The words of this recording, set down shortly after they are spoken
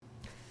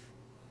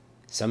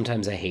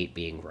Sometimes I hate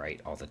being right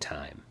all the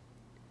time.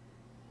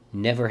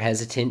 Never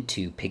hesitant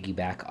to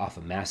piggyback off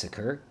a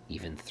massacre,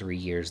 even 3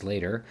 years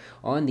later,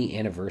 on the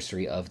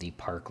anniversary of the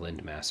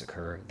Parkland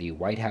massacre, the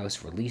White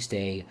House released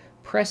a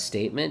press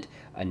statement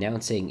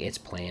announcing its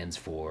plans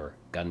for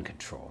gun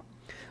control.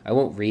 I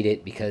won't read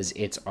it because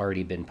it's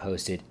already been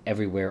posted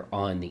everywhere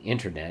on the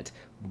internet,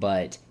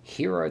 but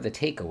here are the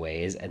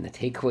takeaways, and the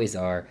takeaways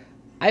are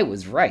I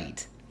was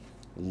right.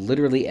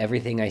 Literally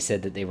everything I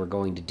said that they were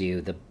going to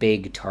do, the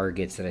big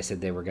targets that I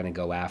said they were going to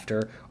go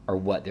after, are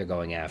what they're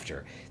going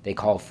after. They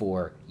call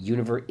for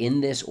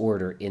in this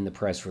order in the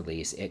press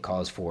release. It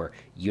calls for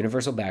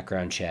universal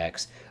background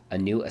checks, a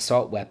new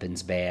assault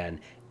weapons ban,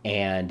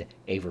 and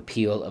a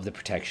repeal of the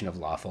Protection of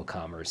Lawful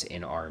Commerce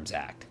in Arms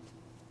Act.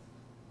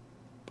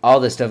 All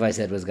the stuff I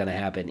said was going to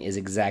happen is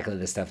exactly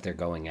the stuff they're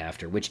going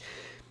after, which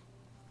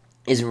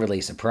isn't really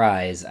a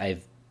surprise.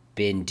 I've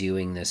been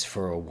doing this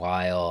for a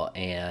while,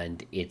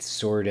 and it's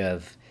sort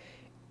of,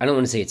 I don't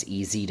want to say it's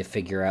easy to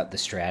figure out the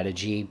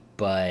strategy,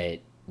 but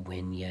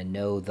when you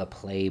know the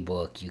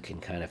playbook, you can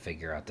kind of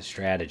figure out the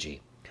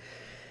strategy.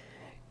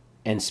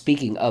 And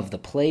speaking of the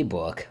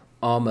playbook,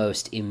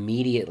 almost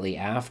immediately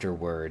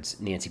afterwards,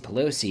 Nancy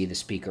Pelosi, the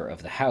Speaker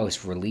of the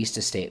House, released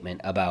a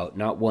statement about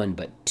not one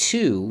but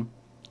two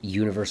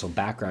universal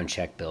background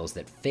check bills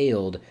that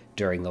failed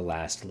during the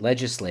last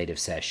legislative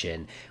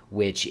session,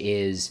 which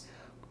is,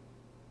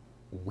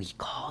 we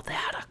call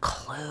that a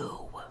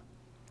clue.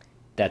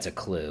 That's a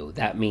clue.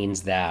 That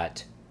means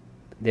that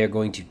they're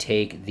going to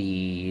take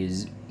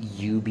these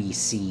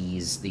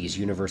UBCs, these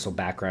universal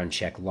background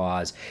check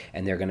laws,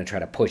 and they're going to try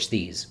to push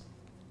these.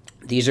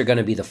 These are going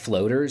to be the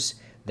floaters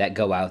that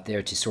go out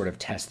there to sort of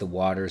test the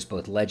waters,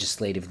 both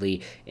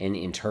legislatively and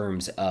in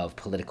terms of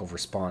political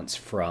response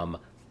from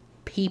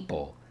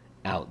people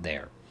out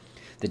there.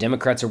 The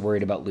Democrats are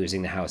worried about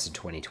losing the House in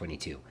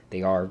 2022.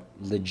 They are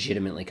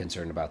legitimately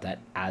concerned about that,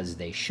 as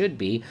they should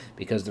be,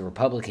 because the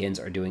Republicans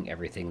are doing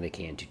everything they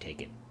can to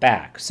take it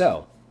back.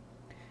 So,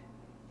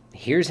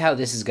 here's how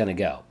this is going to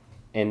go.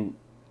 And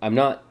I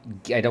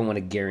don't want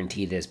to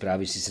guarantee this, but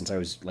obviously since I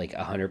was like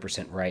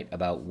 100% right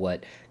about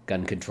what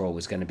gun control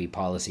was going to be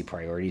policy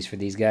priorities for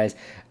these guys,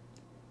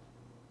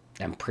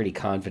 I'm pretty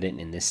confident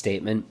in this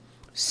statement.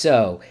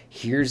 So,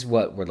 here's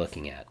what we're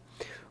looking at.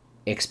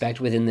 Expect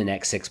within the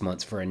next 6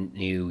 months for a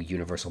new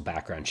universal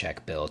background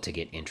check bill to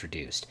get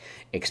introduced.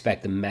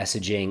 Expect the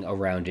messaging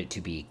around it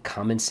to be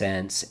common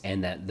sense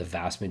and that the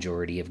vast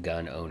majority of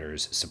gun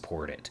owners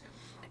support it.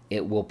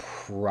 It will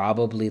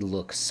probably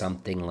look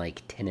something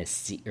like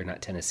Tennessee, or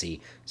not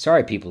Tennessee.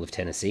 Sorry, people of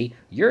Tennessee.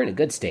 You're in a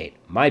good state.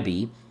 My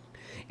B.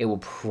 It will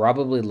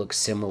probably look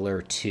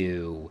similar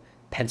to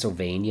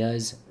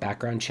Pennsylvania's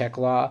background check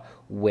law,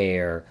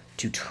 where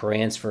to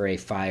transfer a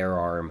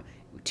firearm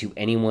to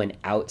anyone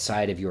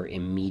outside of your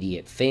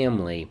immediate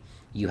family,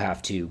 you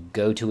have to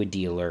go to a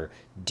dealer,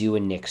 do a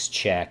NICS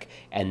check,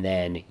 and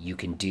then you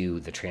can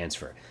do the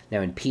transfer. Now,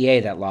 in PA,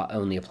 that law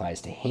only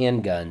applies to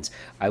handguns.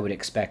 I would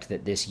expect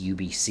that this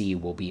UBC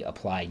will be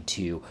applied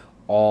to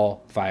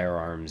all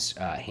firearms,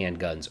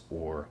 handguns,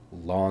 or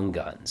long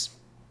guns.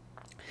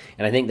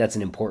 And I think that's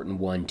an important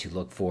one to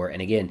look for.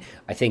 And again,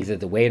 I think that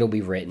the way it'll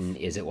be written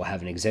is it will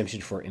have an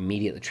exemption for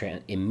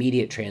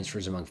immediate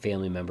transfers among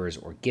family members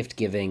or gift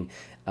giving,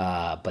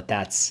 but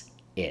that's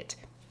it.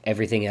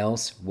 Everything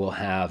else will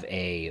have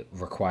a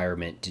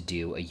requirement to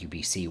do a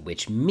UBC,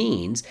 which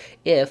means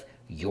if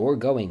you're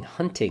going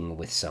hunting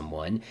with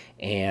someone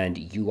and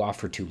you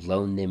offer to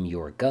loan them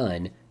your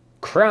gun,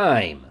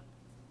 crime.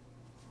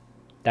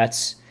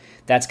 That's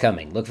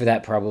coming. Look for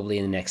that probably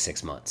in the next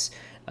 6 months.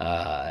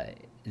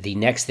 The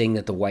next thing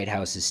that the White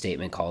House's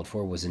statement called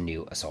for was a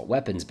new assault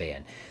weapons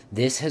ban.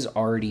 This has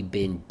already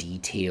been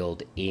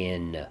detailed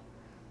in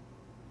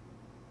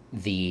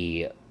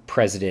the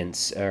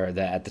president's,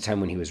 at the time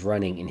when he was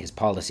running, in his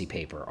policy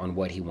paper on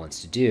what he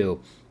wants to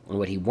do. And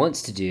what he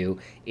wants to do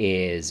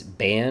is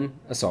ban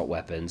assault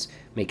weapons,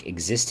 make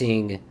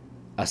existing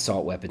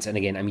assault weapons, and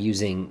again, I'm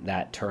using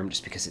that term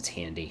just because it's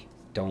handy.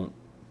 Don't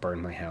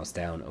burn my house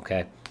down,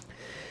 okay?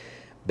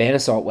 Ban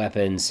assault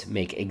weapons,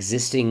 make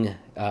existing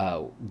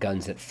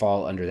guns that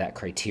fall under that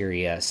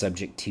criteria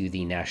subject to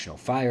the National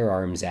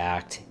Firearms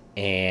Act,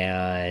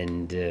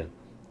 and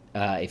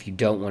if you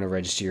don't want to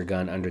register your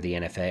gun under the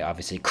NFA,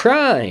 obviously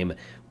crime,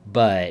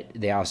 but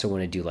they also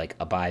want to do like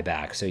a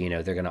buyback. So,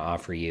 they're going to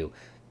offer you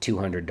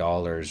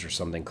 $200 or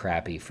something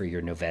crappy for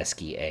your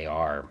Noveske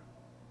AR.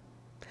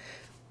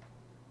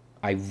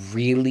 I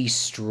really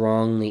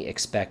strongly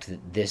expect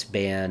that this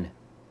ban,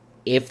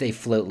 if they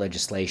float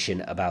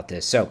legislation about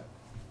this, so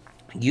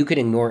you could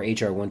ignore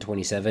HR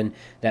 127,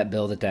 that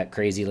bill that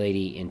crazy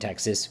lady in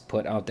Texas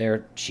put out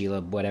there,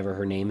 Sheila, whatever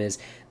her name is.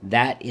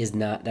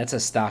 That's a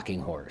stalking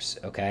horse,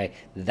 okay?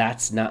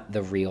 That's not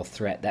the real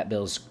threat. That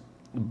bill's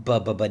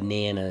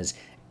bananas.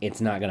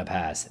 It's not going to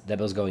pass. That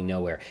bill's going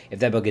nowhere. If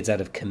that bill gets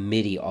out of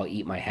committee, I'll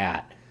eat my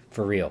hat.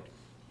 For real.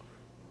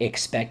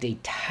 Expect a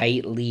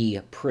tightly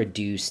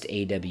produced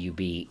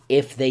AWB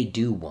if they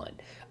do one.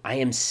 I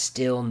am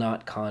still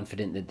not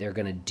confident that they're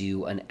going to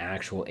do an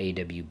actual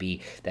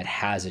AWB that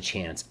has a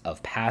chance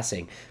of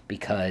passing,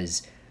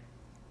 because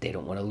they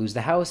don't want to lose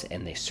the House,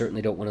 and they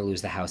certainly don't want to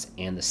lose the House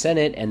and the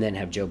Senate, and then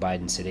have Joe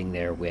Biden sitting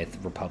there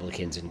with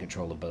Republicans in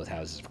control of both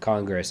houses of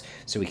Congress,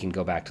 so we can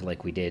go back to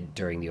like we did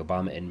during the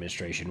Obama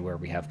administration, where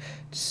we have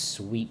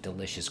sweet,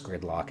 delicious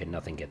gridlock and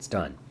nothing gets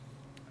done.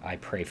 I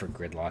pray for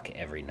gridlock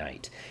every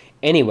night.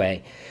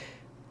 Anyway,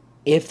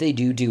 if they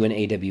do an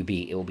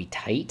AWB, it will be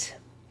tight,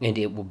 and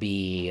it will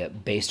be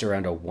based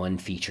around a one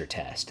feature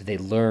test. They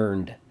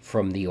learned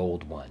from the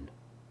old one.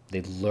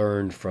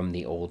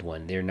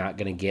 They're not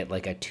going to get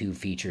like a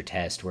 2-feature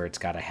test where it's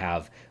got to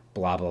have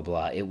blah, blah,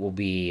 blah. It will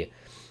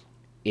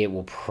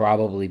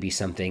probably be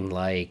something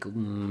like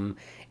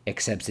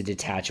accepts a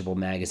detachable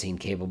magazine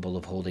capable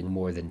of holding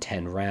more than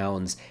 10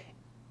 rounds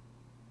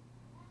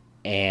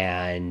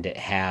and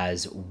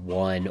has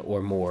one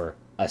or more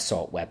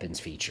assault weapons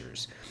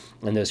features.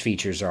 And those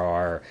features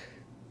are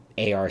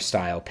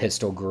AR-style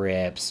pistol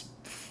grips,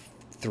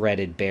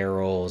 threaded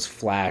barrels,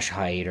 flash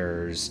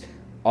hiders,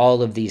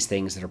 all of these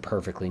things that are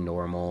perfectly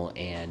normal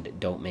and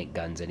don't make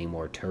guns any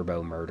more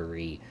turbo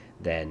murdery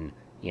than,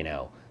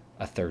 a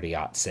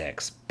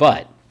 30-06.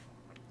 But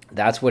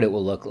that's what it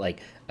will look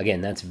like.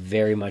 Again, that's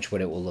very much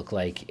what it will look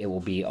like. It will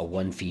be a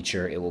one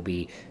feature. It will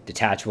be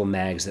detachable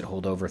mags that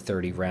hold over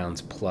 30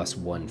 rounds plus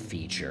one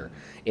feature.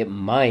 It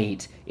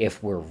might,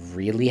 if we're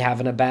really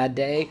having a bad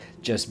day,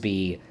 just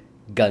be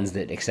guns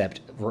that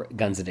accept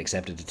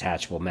a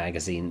detachable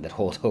magazine that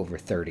hold over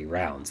 30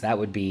 rounds. That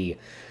would be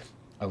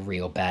a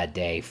real bad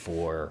day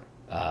for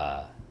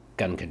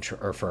gun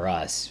control, or for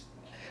us.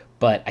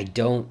 But I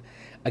don't.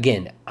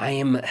 Again,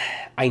 I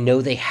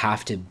know they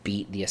have to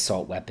beat the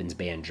assault weapons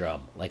ban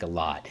drum like a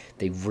lot.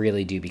 They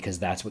really do, because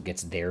that's what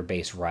gets their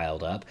base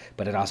riled up,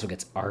 but it also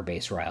gets our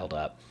base riled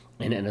up.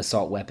 And an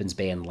assault weapons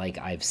ban, like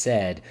I've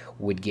said,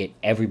 would get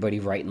everybody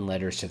writing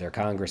letters to their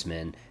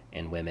congressmen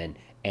and women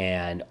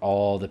and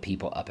all the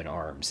people up in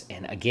arms.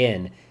 And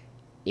again,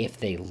 if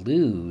they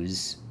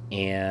lose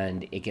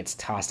and it gets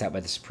tossed out by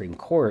the Supreme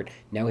Court,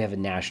 now we have a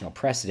national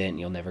precedent and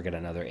you'll never get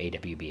another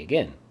AWB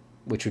again,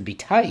 which would be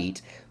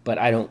tight, but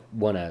I don't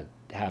want to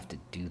have to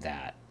do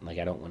that. Like,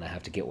 I don't want to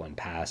have to get one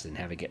passed and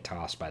have it get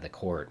tossed by the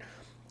court.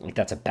 Like,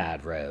 that's a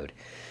bad road.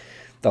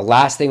 The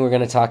last thing we're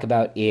going to talk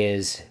about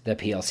is the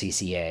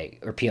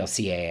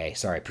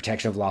PLCAA,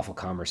 Protection of Lawful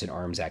Commerce and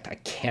Arms Act. I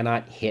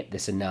cannot hit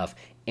this enough.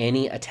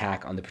 Any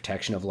attack on the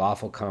Protection of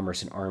Lawful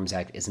Commerce and Arms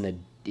Act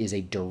is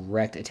a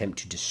direct attempt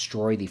to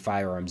destroy the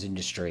firearms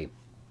industry.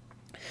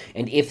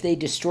 And if they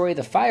destroy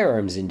the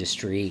firearms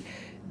industry,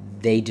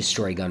 they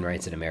destroy gun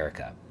rights in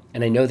America.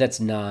 And I know that's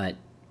not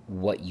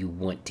what you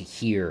want to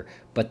hear,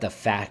 but the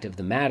fact of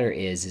the matter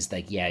is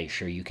like, yeah,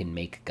 sure, you can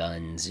make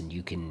guns and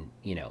you can,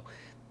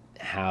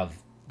 have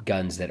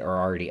guns that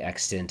are already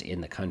extant in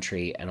the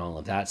country and all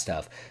of that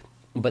stuff.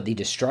 But the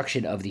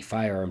destruction of the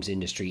firearms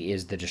industry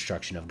is the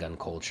destruction of gun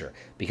culture,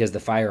 because the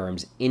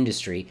firearms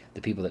industry,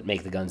 the people that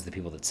make the guns, the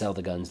people that sell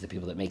the guns, the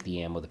people that make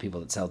the ammo, the people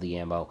that sell the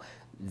ammo,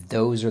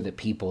 those are the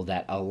people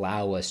that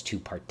allow us to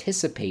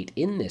participate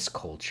in this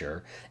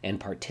culture and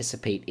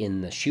participate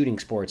in the shooting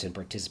sports and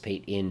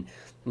participate in,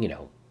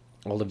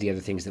 all of the other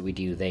things that we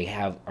do. They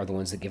are the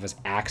ones that give us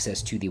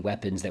access to the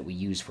weapons that we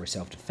use for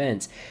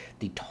self-defense.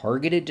 The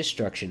targeted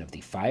destruction of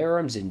the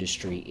firearms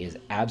industry is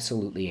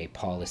absolutely a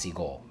policy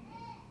goal.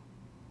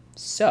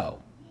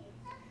 So,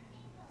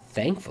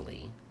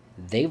 thankfully,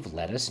 they've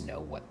let us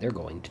know what they're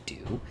going to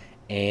do,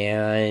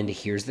 and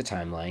here's the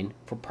timeline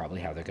for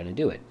probably how they're going to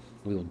do it.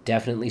 We will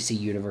definitely see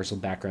universal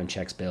background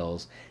checks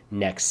bills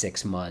next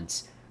 6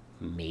 months,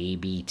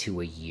 maybe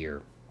to a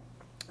year.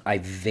 I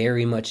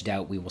very much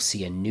doubt we will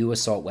see a new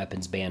assault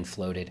weapons ban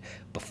floated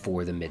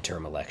before the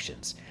midterm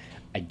elections.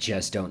 I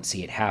just don't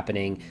see it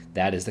happening.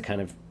 That is the kind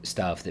of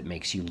stuff that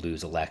makes you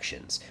lose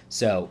elections.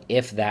 So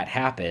if that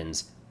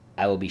happens,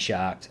 I will be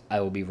shocked, I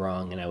will be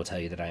wrong, and I will tell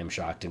you that I am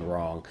shocked and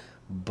wrong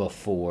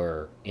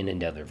before in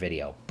another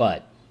video.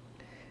 But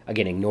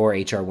again, ignore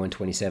HR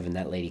 127,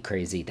 that lady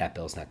crazy, that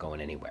bill's not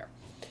going anywhere.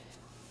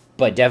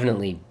 But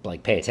definitely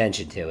pay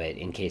attention to it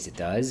in case it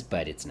does,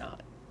 but it's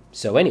not.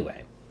 So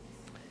anyway,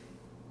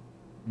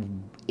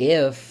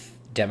 if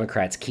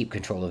Democrats keep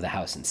control of the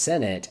House and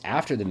Senate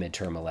after the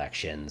midterm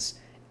elections,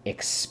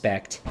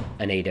 expect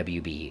an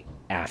AWB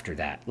after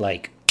that,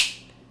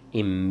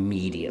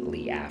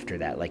 immediately after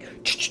that,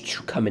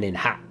 coming in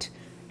hot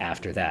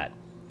after that.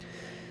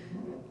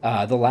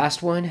 The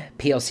last one,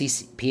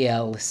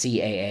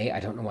 PLCAA, I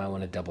don't know why I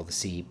want to double the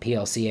C,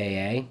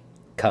 PLCAA,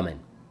 coming.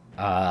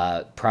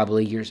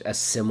 Probably a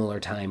similar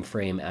time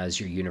frame as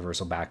your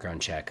universal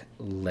background check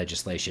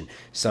legislation.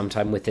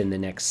 Sometime within the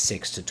next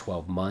 6 to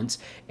 12 months,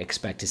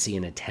 expect to see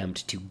an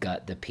attempt to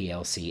gut the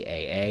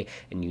PLCAA,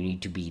 and you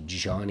need to be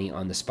Johnny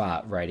on the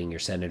spot writing your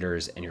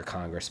senators and your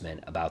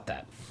congressmen about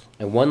that.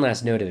 And one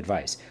last note of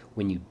advice: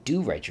 when you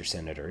do write your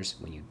senators,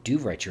 when you do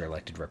write your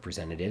elected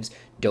representatives,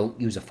 don't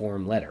use a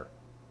form letter.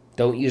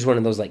 Don't use one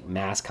of those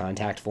mass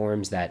contact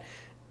forms that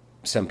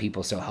some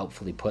people so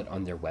helpfully put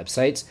on their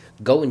websites.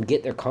 Go and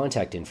get their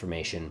contact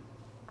information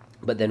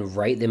but then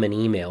write them an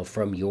email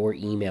from your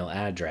email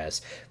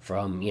address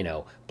from,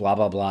 blah,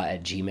 blah, blah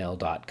at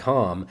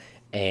gmail.com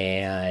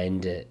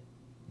and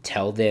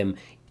tell them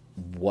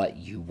what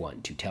you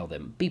want to tell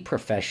them. Be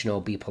professional,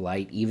 be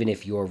polite, even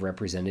if your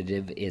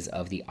representative is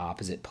of the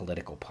opposite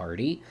political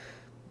party.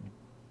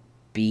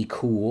 Be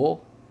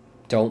cool.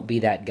 Don't be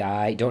that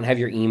guy. Don't have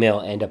your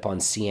email end up on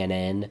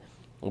CNN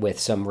with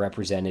some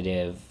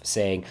representative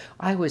saying,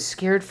 I was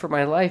scared for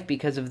my life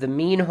because of the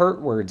mean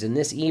hurt words in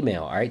this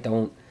email. All right,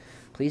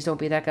 please don't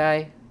be that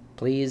guy.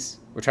 Please.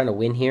 We're trying to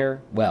win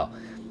here. Well,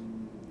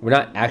 we're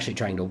not actually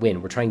trying to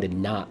win. We're trying to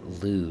not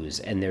lose,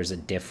 and there's a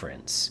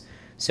difference.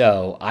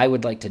 So I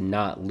would like to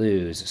not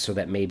lose so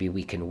that maybe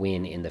we can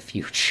win in the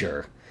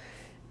future.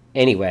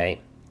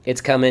 Anyway,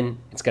 it's coming.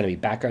 It's going to be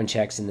background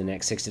checks in the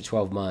next 6 to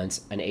 12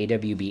 months, an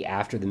AWB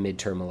after the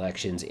midterm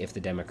elections if the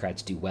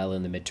Democrats do well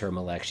in the midterm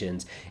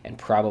elections, and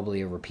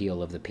probably a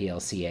repeal of the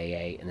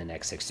PLCAA in the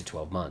next 6 to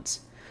 12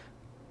 months.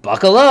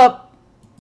 Buckle up!